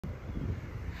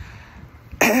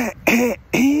How's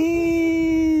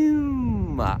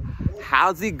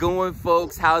it going,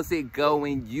 folks? How's it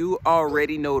going? You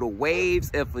already know the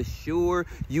waves, and for sure,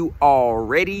 you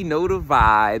already know the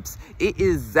vibes. It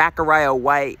is Zachariah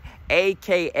White,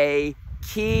 aka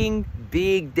King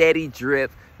Big Daddy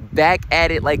Drip, back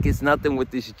at it like it's nothing with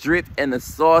this drip and the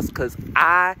sauce, because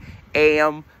I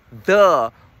am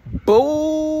the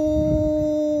boss.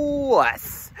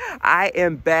 I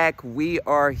am back. We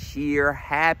are here.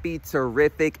 Happy,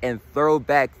 terrific, and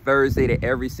throwback Thursday to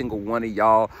every single one of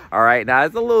y'all. All right, now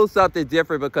it's a little something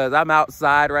different because I'm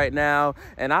outside right now,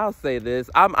 and I'll say this: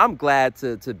 I'm glad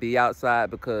to be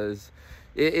outside because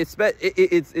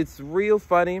it's real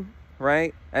funny,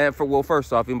 right? And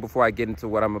first off, even before I get into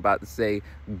what I'm about to say,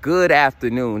 good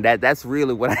afternoon. That's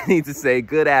really what I need to say.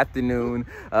 Good afternoon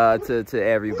to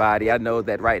everybody. I know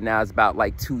that right now it's about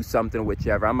like 2 something,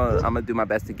 whichever. I'm gonna do my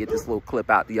best to get this little clip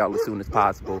out to y'all as soon as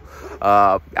possible.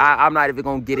 I'm not even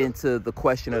gonna get into the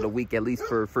question of the week, at least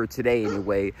for today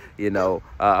anyway, you know.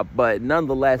 But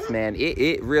nonetheless, man,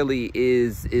 it really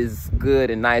is good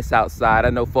and nice outside. I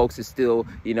know folks are still,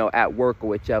 you know, at work or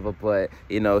whichever, but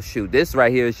you know, shoot, this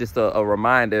right here is just a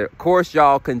reminder. Of course,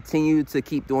 y'all continue to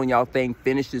keep doing y'all thing.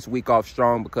 Finish this week off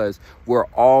strong because we're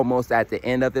almost at the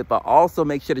end of it. But also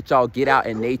make sure that y'all get out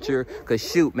in nature because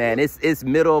shoot, man, it's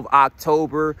middle of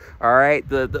October. All right,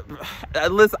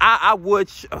 listen, I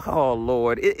would. Oh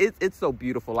Lord, it's so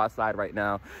beautiful outside right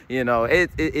now. You know,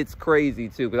 it's crazy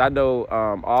too because I know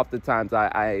oftentimes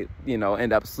I you know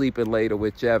end up sleeping late or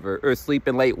whichever, or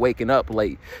sleeping late, waking up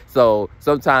late. So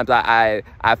sometimes I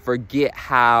forget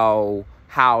how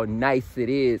nice it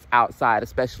is outside,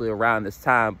 especially around this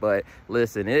time. But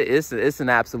listen, it's an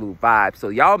absolute vibe. So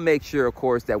y'all make sure, of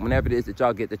course, that whenever it is that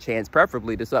y'all get the chance,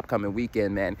 preferably this upcoming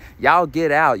weekend, man, y'all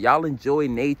get out, y'all enjoy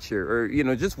nature, or you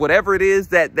know, just whatever it is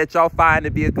that y'all find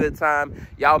to be a good time,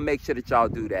 y'all make sure that y'all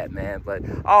do that, man. But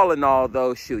all in all,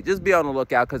 though, shoot, just be on the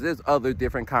lookout because there's other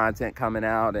different content coming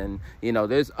out, and you know,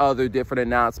 there's other different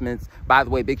announcements. By the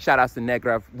way, big shout outs to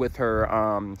Negra with her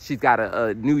she's got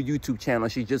a new YouTube channel.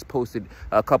 She just posted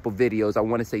a couple videos, I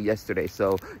want to say yesterday.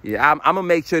 So yeah, I'm gonna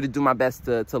make sure to do my best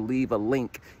to leave a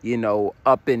link, you know,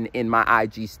 up in my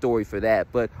IG story for that.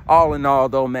 But all in all,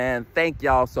 though, man, thank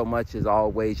y'all so much as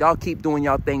always. Y'all keep doing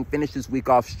y'all thing. Finish this week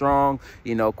off strong.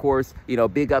 You know, of course, you know,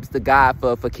 big ups to God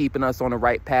for keeping us on the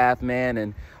right path, man.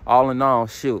 And all in all,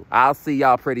 shoot, I'll see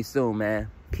y'all pretty soon,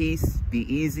 man. Peace, be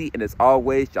easy, and as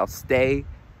always, y'all stay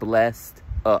blessed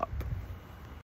up.